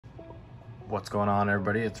What's going on,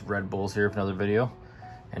 everybody? It's Red Bulls here for another video,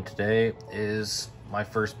 and today is my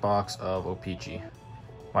first box of O-Pee-Chee.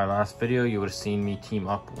 My last video, you would have seen me team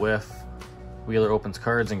up with Wheeler Opens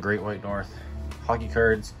Cards and Great White North hockey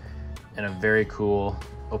cards and a very cool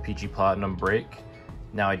O-Pee-Chee Platinum break.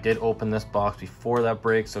 Now, I did open this box before that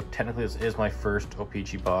break, so technically this is my first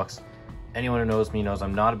O-Pee-Chee box. Anyone who knows me knows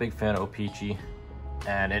I'm not a big fan of O-Pee-Chee,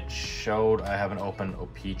 and it showed I haven't opened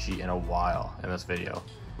O-Pee-Chee in a while in this video.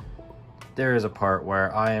 There is a part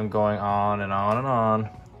where I am going on and on and on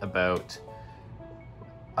about,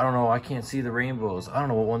 I don't know, I can't see the rainbows. I don't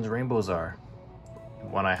know what ones rainbows are,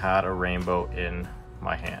 when I had a rainbow in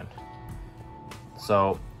my hand.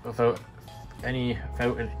 So without any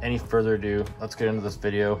further ado, let's get into this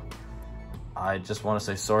video. I just want to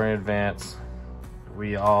say sorry in advance.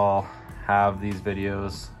 We all have these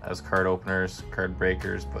videos as card openers, card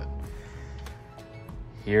breakers, but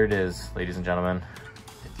here it is, ladies and gentlemen.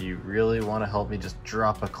 If you really want to help me, just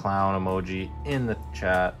drop a clown emoji in the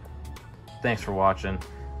chat. Thanks for watching.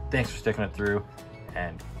 Thanks for sticking it through,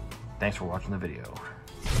 and thanks for watching the video.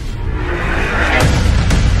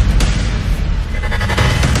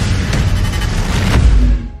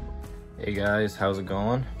 Hey guys, how's it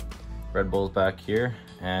going? Red Bull's back here,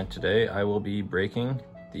 and today I will be breaking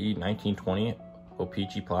the 1920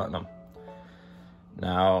 O-Pee-Chee Platinum.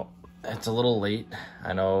 Now, it's a little late.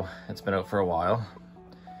 I know it's been out for a while.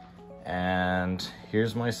 And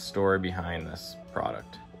here's my story behind this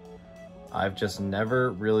product. I've just never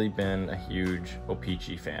really been a huge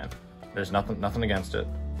O-Pee-Chee fan. There's nothing against it.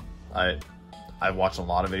 I've watched a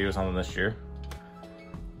lot of videos on them this year.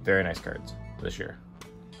 Very nice cards this year.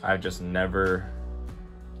 I've just never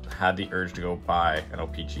had the urge to go buy an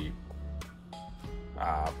O-Pee-Chee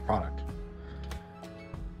product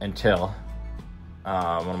until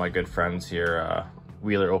one of my good friends here,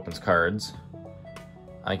 Wheeler Opens Cards.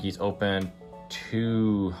 I think he's opened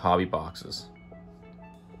 2 hobby boxes,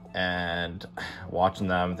 and watching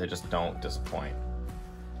them, they just don't disappoint.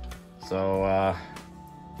 So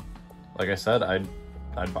like I said, I'd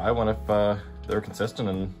buy one if they're consistent,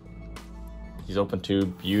 and he's opened 2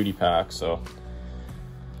 beauty packs. So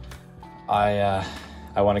I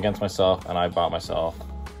went against myself and I bought myself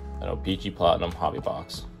an O-Pee-Chee Platinum hobby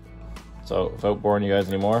box. So without boring you guys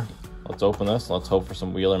anymore, let's open this. Let's hope for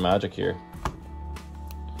some Wheeler magic here.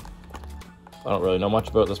 I don't really know much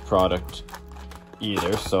about this product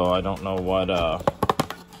either, so I don't know what on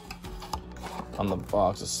the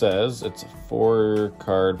box it says. It's a 4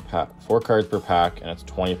 cards per pack, and it's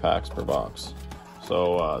 20 packs per box.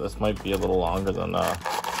 So this might be a little longer than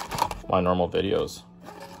my normal videos.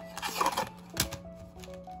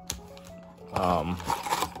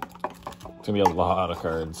 It's gonna be a lot of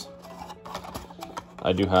cards.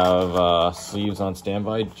 I do have sleeves on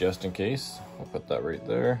standby just in case. I'll put that right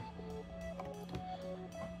there.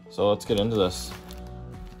 So let's get into this.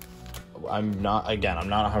 I'm not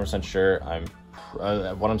 100% sure.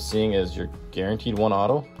 What I'm seeing is you're guaranteed 1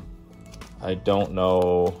 auto. I don't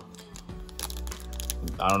know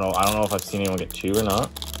if I've seen anyone get 2 or not.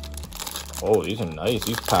 Oh, these are nice.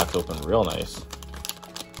 These packs open real nice.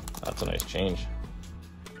 That's a nice change.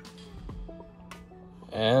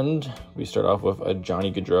 And we start off with a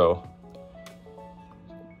Johnny Gaudreau,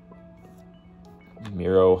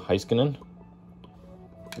 Miro Heiskanen.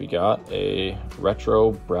 We got a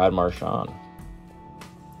retro Brad Marchand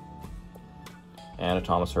and a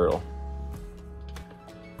Thomas Hertl.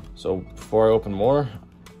 So before I open more,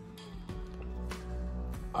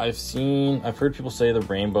 I've heard people say the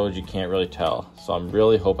rainbows you can't really tell. So I'm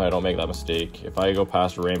really hoping I don't make that mistake. If I go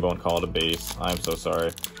past a rainbow and call it a base, I'm so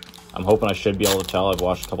sorry. I'm hoping I should be able to tell. I've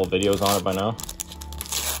watched a couple videos on it by now.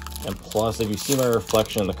 And plus, if you see my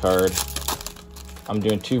reflection in the card, I'm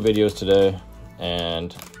doing 2 videos today,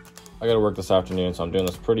 and I gotta work this afternoon, so I'm doing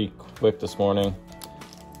this pretty quick this morning.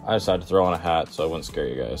 I decided to throw on a hat so I wouldn't scare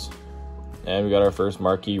you guys. And we got our first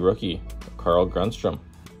marquee rookie, Carl Grundstrom.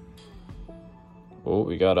 Oh,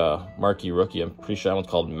 we got a marquee rookie. I'm pretty sure that one's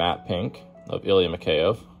called Matte Pink of Ilya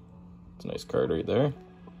Mikheyev. It's a nice card right there.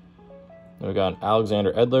 Then we got an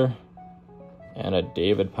Alexander Edler and a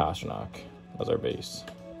David Pastrnak as our base.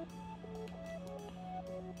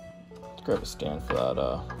 Let's grab a stand for that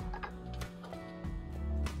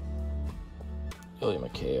Ilya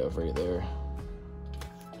Mikheyev right there.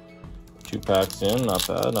 2 packs in, not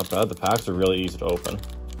bad, not bad. The packs are really easy to open.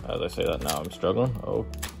 As I say that now, I'm struggling. Oh.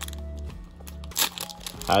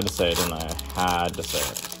 Had to say it, didn't I? Had to say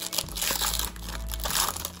it.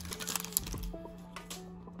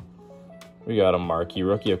 We got a marquee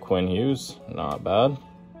rookie of Quinn Hughes. Not bad.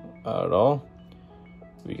 Not at all.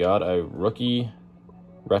 We got a rookie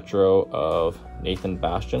retro of Nathan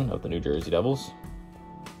Bastian of the New Jersey Devils.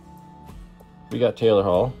 We got Taylor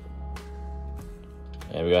Hall.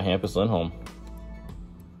 And we got Hampus Lindholm.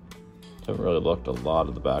 Haven't really looked a lot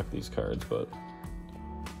at the back of these cards, but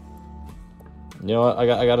you know what?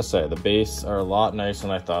 I gotta say, the base are a lot nicer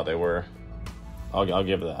than I thought they were. I'll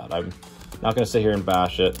give that. I'm not gonna sit here and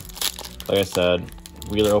bash it. Like I said,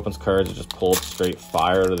 Wheeler Opens cards are just pulled straight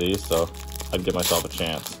fire out of these, so I'd give myself a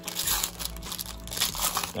chance.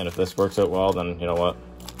 And if this works out well, then you know what?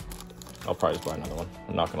 I'll probably just buy another one.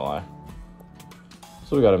 I'm not gonna lie.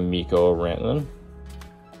 So we got a Mikko Rantanen.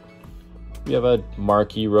 We have a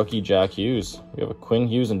marquee rookie Jack Hughes. We have a Quinn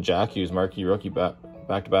Hughes and Jack Hughes marquee rookie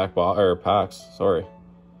back-to-back packs. Sorry.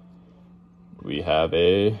 We have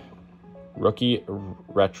a rookie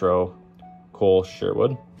retro Cole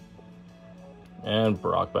Sherwood and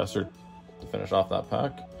Brock Besser to finish off that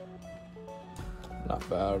pack. Not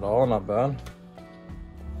bad at all. Not bad.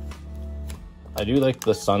 I do like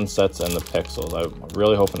the sunsets and the pixels. I'm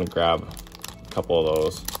really hoping to grab a couple of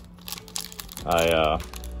those. I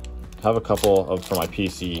have a couple of for my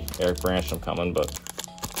PC. Eric Branstrom coming, but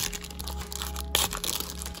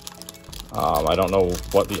I don't know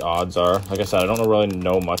what the odds are. Like I said, I don't really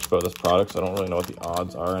know much about this product, so I don't really know what the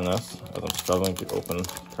odds are in this, as I'm struggling to open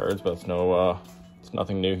cards, but it's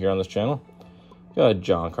nothing new here on this channel. We got a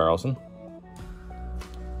John Carlson.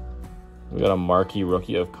 We got a marquee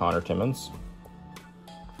rookie of Connor Timmins.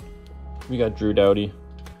 We got Drew Doughty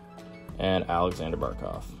and Alexander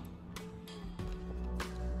Barkov.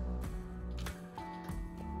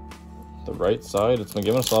 The right side, it's been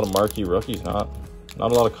giving us a lot of marquee rookies, not a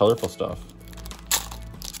lot of colorful stuff.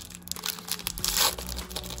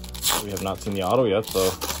 We have not seen the auto yet,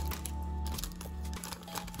 so.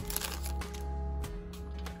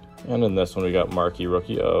 And in this one, we got marquee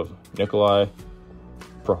rookie of Nikolai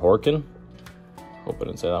Prohorkin. Hope I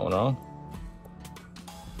didn't say that one wrong.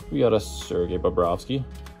 We got a Sergei Bobrovsky.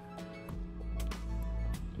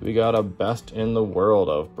 We got a best in the world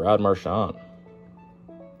of Brad Marchand.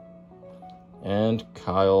 And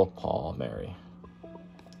Kyle Palmieri.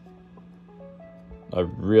 I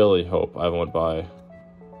really hope I haven't buy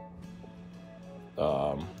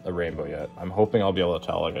a rainbow yet. I'm hoping I'll be able to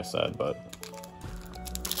tell, like I said, but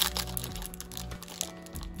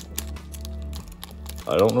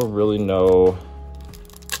I don't really know.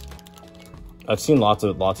 I've seen lots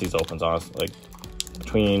of these opens, honestly, like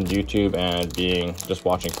between YouTube and just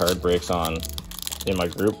watching card breaks in my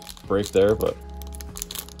group breaks there, but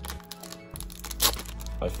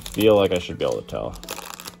I feel like I should be able to tell.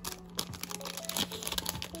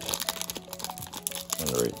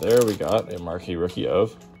 And right there we got a marquee rookie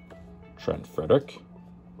of Trent Frederick.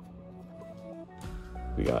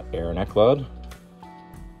 We got Aaron Ekblad.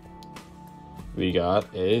 We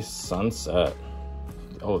got a sunset.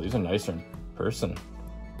 Oh, these are nicer in person.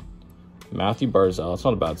 Matthew Barzal. It's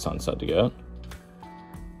not a bad sunset to get.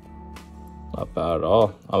 Not bad at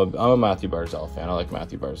all. I'm a Matthew Barzal fan. I like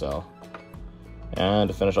Matthew Barzal. And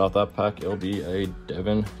to finish off that pack, it'll be a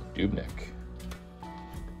Devin Dubnyk.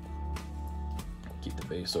 Keep the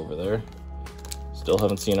base over there. Still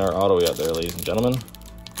haven't seen our auto yet there, ladies and gentlemen.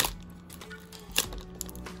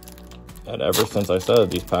 And ever since I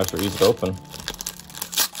said these packs are easy to open,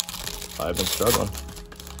 I've been struggling.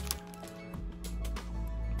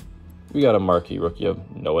 We got a marquee rookie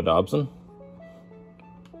of Noah Dobson.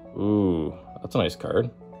 Ooh, that's a nice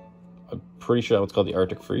card. I'm pretty sure that was called the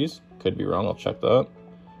Arctic Freeze. Could be wrong, I'll check that.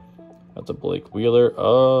 That's a Blake Wheeler.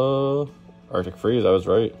 Arctic Freeze, I was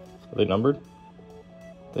right. Are they numbered?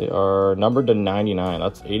 They are numbered to 99.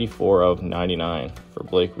 That's 84 of 99 for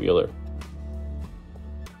Blake Wheeler.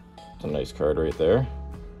 It's a nice card right there.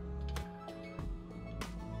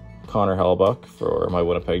 Connor Hellebuyck for my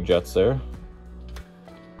Winnipeg Jets there.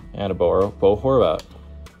 And a Bo Horvat.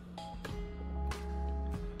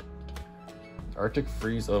 Arctic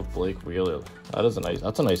Freeze of Blake Wheeler. That's a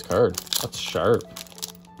nice card. That's sharp.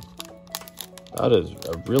 That is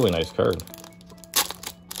a really nice card.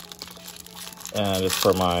 And it's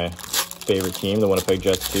for my favorite team, the Winnipeg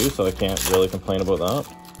Jets too, so I can't really complain about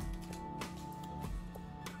that.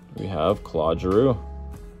 We have Claude Giroux.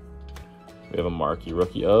 We have a marquee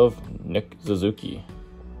rookie of Nick Suzuki.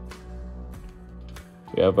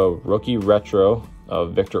 We have a rookie retro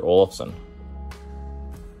of Victor Olofsson.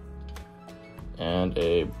 And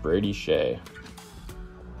a Brady Shea.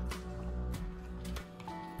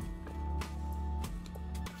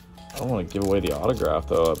 I don't want to give away the autograph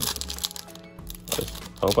though.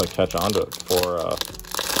 I hope I catch on to it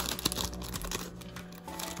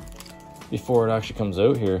before it actually comes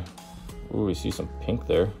out here. Ooh, we see some pink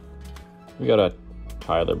there. We got a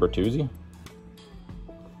Tyler Bertuzzi.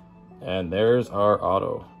 And there's our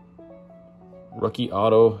auto. Rookie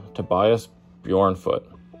auto, Tobias Bjornfoot.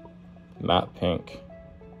 Matte pink.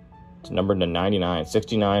 It's numbered to 99.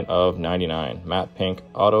 69 of 99. Matte pink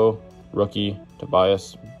auto, rookie,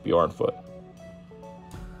 Tobias Bjornfoot.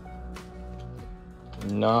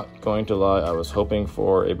 Not going to lie, I was hoping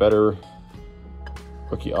for a better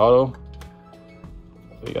rookie auto.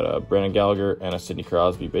 We got a Brandon Gallagher and a Sidney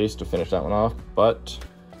Crosby base to finish that one off. But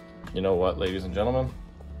you know what, ladies and gentlemen?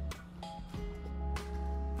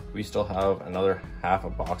 We still have another half a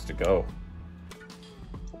box to go.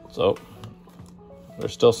 So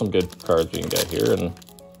there's still some good cards we can get here, and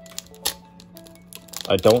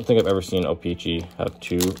I don't think I've ever seen O-Pee-Chee have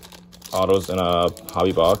 2 autos in a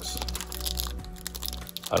hobby box.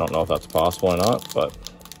 I don't know if that's possible or not, but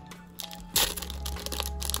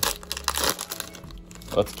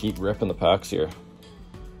let's keep ripping the packs here.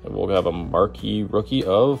 And we'll have a marquee rookie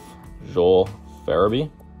of Joel Farabee.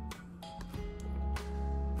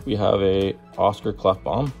 We have a Oscar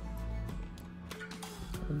Klefbom.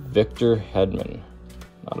 Victor Hedman.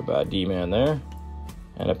 Not a bad D-man there.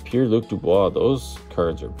 And a Pierre-Luc Dubois. Those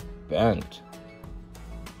cards are bent.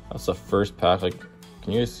 That's the first pack. Like,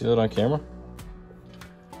 can you guys see that on camera?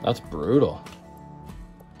 That's brutal.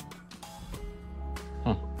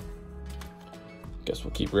 Guess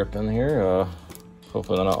we'll keep ripping here.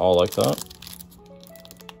 Hopefully they're not all like that.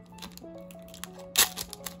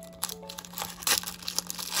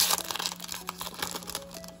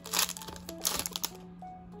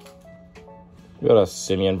 We got a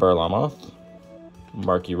Simeon Varlamov,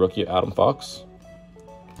 marquee rookie Adam Fox.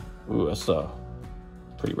 Ooh, that's a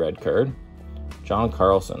pretty red card. John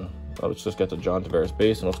Carlson. Let's just get the John Tavares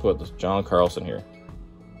base, and let's go with this John Carlson here.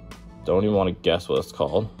 Don't even want to guess what it's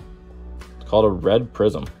called. It's called a Red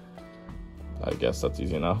Prism. I guess that's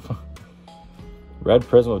easy enough. Red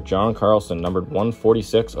Prism of John Carlson, numbered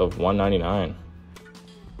 146 of 199.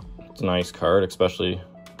 It's a nice card, especially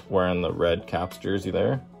wearing the red Caps jersey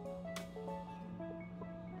there.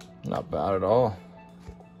 Not bad at all.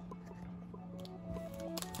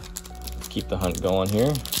 Let's keep the hunt going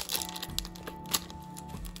here.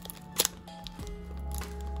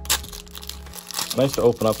 Nice to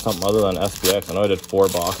open up something other than SPX. I know I did 4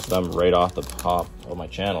 boxes of them right off the top of my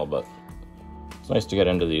channel, but it's nice to get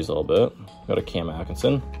into these a little bit. Got a Cam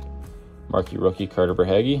Atkinson, marquee rookie Carter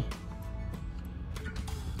Verhaeghe,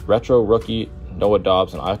 retro rookie Noah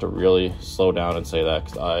Dobson. I have to really slow down and say that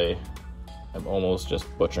because I am almost just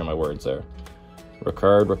butchering my words there.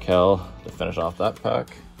 Ricard Raquel to finish off that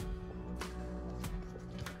pack.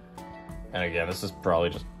 And again, this is probably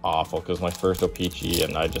just awful because my first O-Pee-Chee,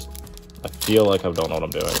 and I feel like I don't know what I'm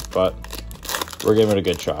doing, but we're giving it a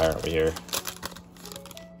good try, aren't we here?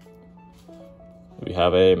 We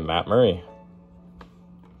have a Matt Murray.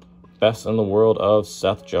 Best in the world of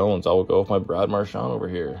Seth Jones. I will go with my Brad Marchand over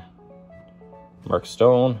here. Mark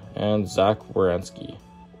Stone and Zach Werenski.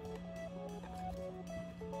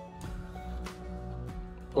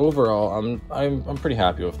 Overall, I'm pretty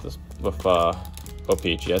happy with this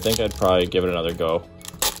O-Pee-Chee. I think I'd probably give it another go.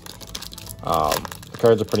 The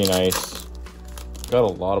cards are pretty nice. Got a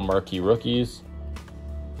lot of marquee rookies.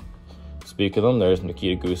 Speak of them, there's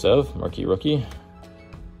Nikita Gusev, marquee rookie.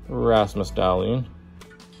 Rasmus Dahlin.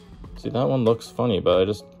 See, that one looks funny, but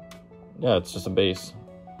yeah, it's just a base.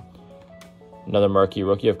 Another marquee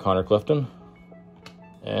rookie of Connor Clifton.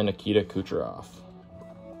 And Nikita Kucherov.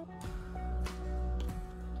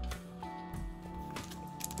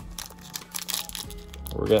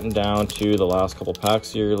 We're getting down to the last couple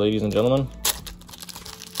packs here, ladies and gentlemen.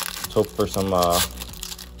 Let's hope for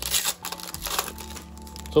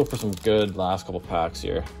some good last couple packs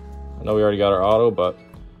here. I know we already got our auto, but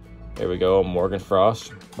here we go. Morgan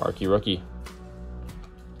Frost, marquee rookie.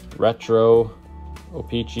 Retro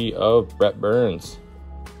O-Pee-Chee of Brett Burns.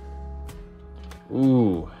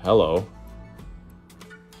 Ooh, hello.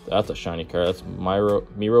 That's a shiny card. That's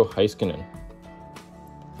Miro Heiskanen.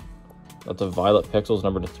 That's a Violet Pixels,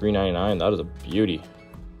 number to 399. That is a beauty.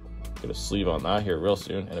 Get a sleeve on that here real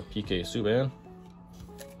soon. And a PK Subban.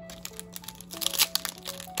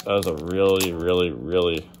 That is a really, really,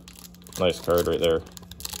 really nice card right there,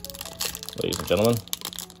 ladies and gentlemen.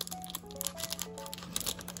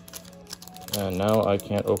 And now I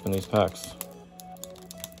can't open these packs.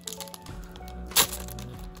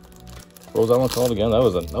 What was that one called again? That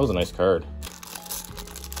was a nice card.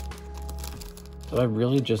 Did I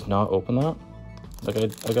really just not open that? Like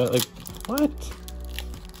I got like, what?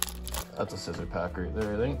 That's a scissor pack right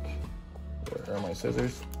there, I think. Where are my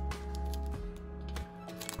scissors?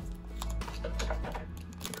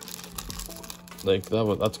 Like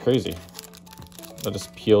that's crazy. I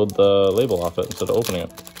just peeled the label off it instead of opening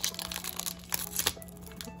it.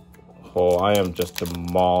 Oh, I am just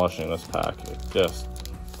demolishing this pack. Just,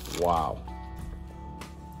 wow.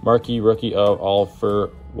 Marquee rookie of Oliver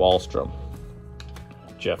Wahlstrom.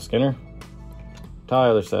 Jeff Skinner.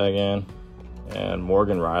 Tyler Seguin. And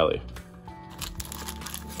Morgan Riley.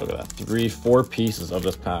 Look at that. 4 pieces of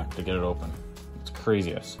this pack to get it open. It's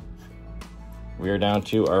craziness. We are down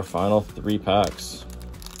to our final 3 packs.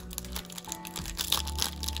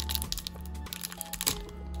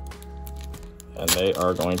 And they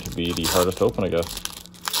are going to be the hardest to open, I guess.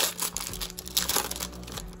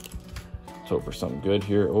 Let's hope for something good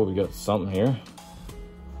here. Oh, we got something here.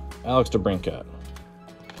 Alex DeBrincat.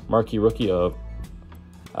 Marquee rookie of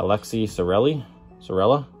Alexi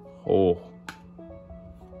Sorella. Oh.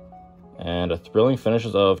 And a thrilling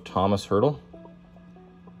finishes of Thomas Hertel.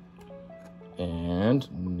 And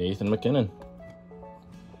Nathan McKinnon.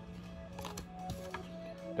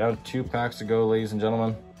 Down 2 packs to go, ladies and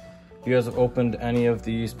gentlemen. If you guys have opened any of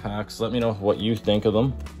these packs, let me know what you think of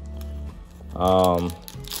them. I'm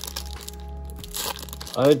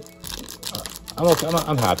okay.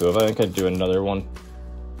 I'm happy with it. I think I'd do another one,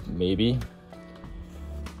 maybe.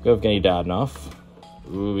 Go of Evgeny Dadonov.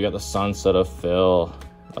 Ooh, we got the Sunset of Phil.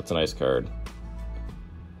 That's a nice card.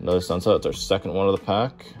 Another Sunset. That's our second one of the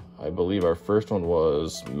pack. I believe our first one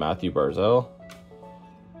was Matthew Barzal,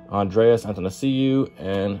 Andreas Antanasiou,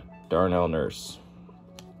 and Darnell Nurse.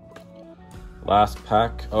 Last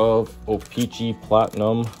pack of O-Pee-Chee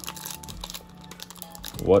Platinum.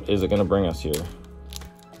 What is it going to bring us here?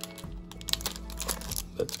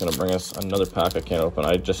 It's going to bring us another pack I can't open.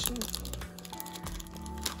 Does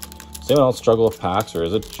anyone else struggle with packs, or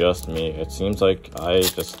is it just me? It seems like I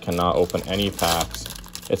just cannot open any packs.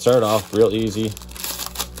 It started off real easy.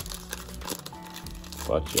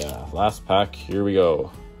 But yeah, last pack, here we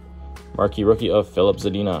go. Marquee rookie of Philip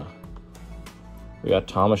Zadina. We got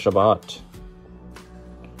Thomas Chabot.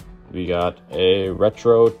 We got a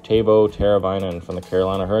retro Teuvo Teravainen from the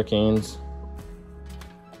Carolina Hurricanes.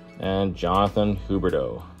 And Jonathan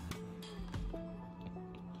Huberdeau.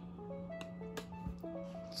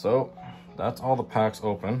 So, that's all the packs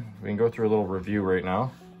open. We can go through a little review right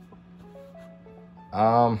now.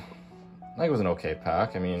 I think it was an okay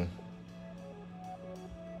pack. I mean,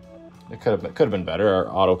 it could have been better. Our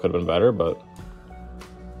auto could have been better, but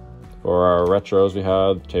for our retros, we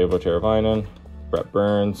had Teuvo Teravainen, Brett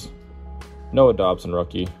Burns, Noah Dobson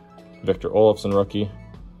rookie, Victor Olofsson rookie,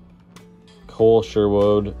 Cole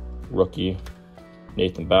Sherwood rookie,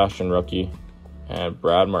 Nathan Bastian rookie, and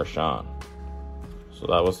Brad Marchand. So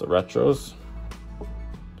that was the retros.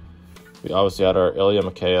 We obviously had our Ilya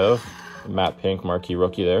Mikheyev, Matt Pink marquee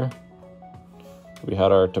rookie there. We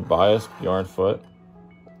had our Tobias Bjornfoot,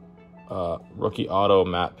 rookie auto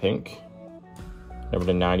Matt Pink, number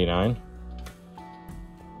to 99.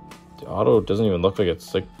 The auto doesn't even look like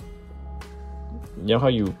it's like, you know how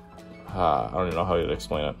you, I don't even know how to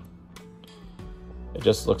explain it. It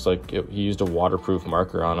just looks like he used a waterproof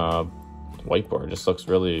marker on a whiteboard. It just looks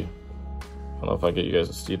really, I don't know if I get you guys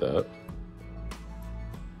to see that.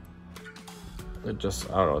 It just,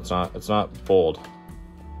 I don't know, it's not bold.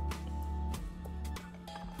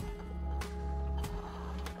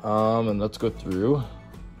 And let's go through.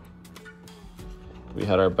 We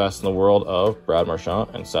had our best in the world of Brad Marchand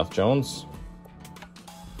and Seth Jones.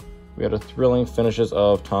 We had a thrilling finishes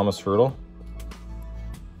of Thomas Hertel.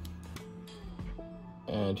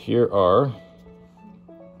 And here are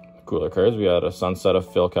cooler cards. We had a Sunset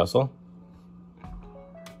of Phil Kessel.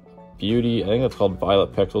 Beauty, I think that's called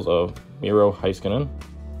Violet Pixels of Miro Heiskanen.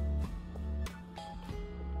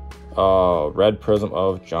 Red Prism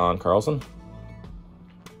of John Carlson.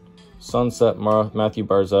 Sunset Matthew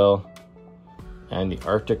Barzal. And the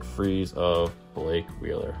Arctic Freeze of Blake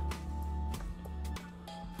Wheeler.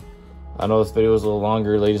 I know this video was a little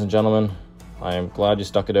longer, ladies and gentlemen. I am glad you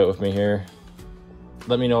stuck it out with me here.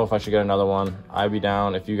 Let me know if I should get another one. I'd be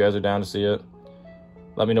down if you guys are down to see it.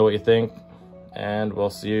 Let me know what you think, and we'll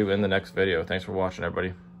see you in the next video. Thanks for watching,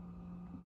 everybody.